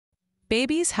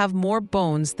Babies have more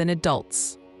bones than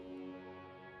adults.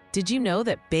 Did you know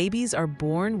that babies are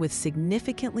born with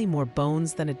significantly more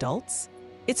bones than adults?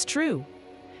 It's true.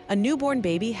 A newborn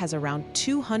baby has around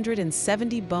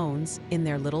 270 bones in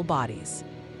their little bodies.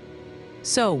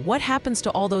 So, what happens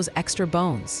to all those extra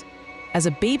bones? As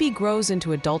a baby grows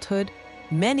into adulthood,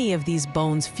 many of these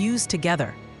bones fuse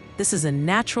together. This is a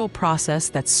natural process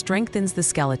that strengthens the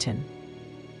skeleton.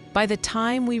 By the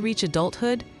time we reach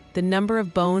adulthood, the number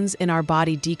of bones in our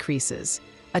body decreases.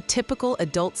 A typical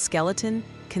adult skeleton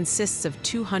consists of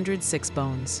 206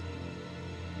 bones.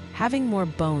 Having more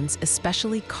bones,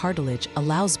 especially cartilage,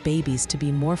 allows babies to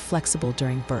be more flexible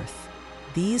during birth.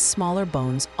 These smaller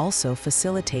bones also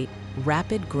facilitate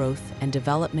rapid growth and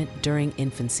development during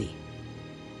infancy.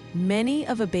 Many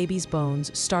of a baby's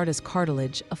bones start as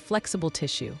cartilage, a flexible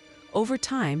tissue. Over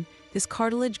time, this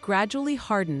cartilage gradually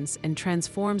hardens and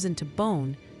transforms into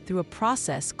bone through a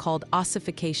process called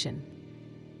ossification.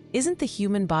 Isn't the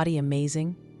human body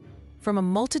amazing? From a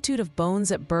multitude of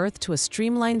bones at birth to a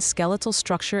streamlined skeletal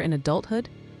structure in adulthood,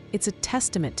 it's a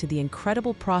testament to the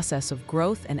incredible process of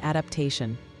growth and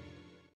adaptation.